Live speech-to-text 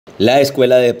La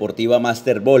Escuela Deportiva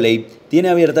Mastervoleybal tiene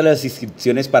abiertas las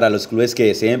inscripciones para los clubes que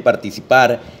deseen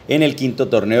participar en el quinto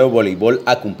torneo de voleibol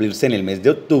a cumplirse en el mes de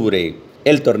octubre.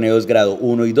 El torneo es grado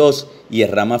 1 y 2 y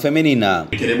es rama femenina.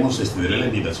 Queremos extender la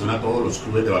invitación a todos los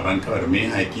clubes de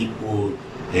Barrancabermeja, equipos,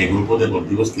 grupos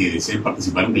deportivos que deseen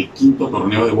participar en el quinto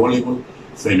torneo de voleibol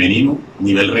femenino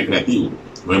nivel recreativo.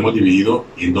 Lo hemos dividido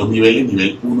en dos niveles,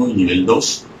 nivel 1 y nivel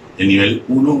 2. El nivel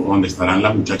 1, donde estarán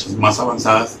las muchachas más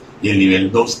avanzadas, y el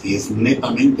nivel 2 es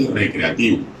netamente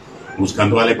recreativo,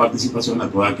 buscando darle participación a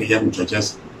todas aquellas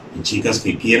muchachas y chicas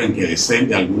que quieran, que deseen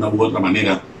de alguna u otra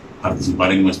manera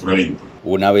participar en nuestro evento.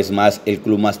 Una vez más, el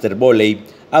Club Mastervoleybal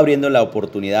abriendo la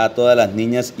oportunidad a todas las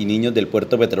niñas y niños del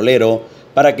puerto petrolero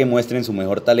para que muestren su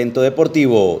mejor talento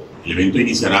deportivo. El evento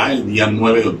iniciará el día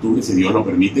 9 de octubre, si Dios lo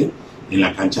permite, en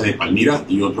la cancha de Palmira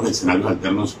y otros escenarios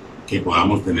alternos que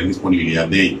podamos tener disponibilidad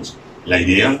de ellos. La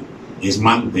idea es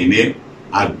mantener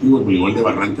activo el voleibol de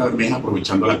Barrancabermeja,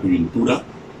 aprovechando la coyuntura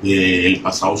del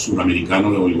pasado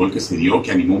suramericano de voleibol que se dio,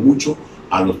 que animó mucho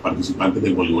a los participantes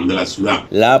del voleibol de la ciudad.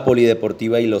 La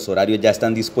polideportiva y los horarios ya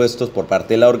están dispuestos por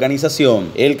parte de la organización.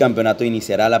 El campeonato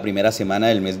iniciará la primera semana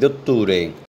del mes de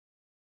octubre.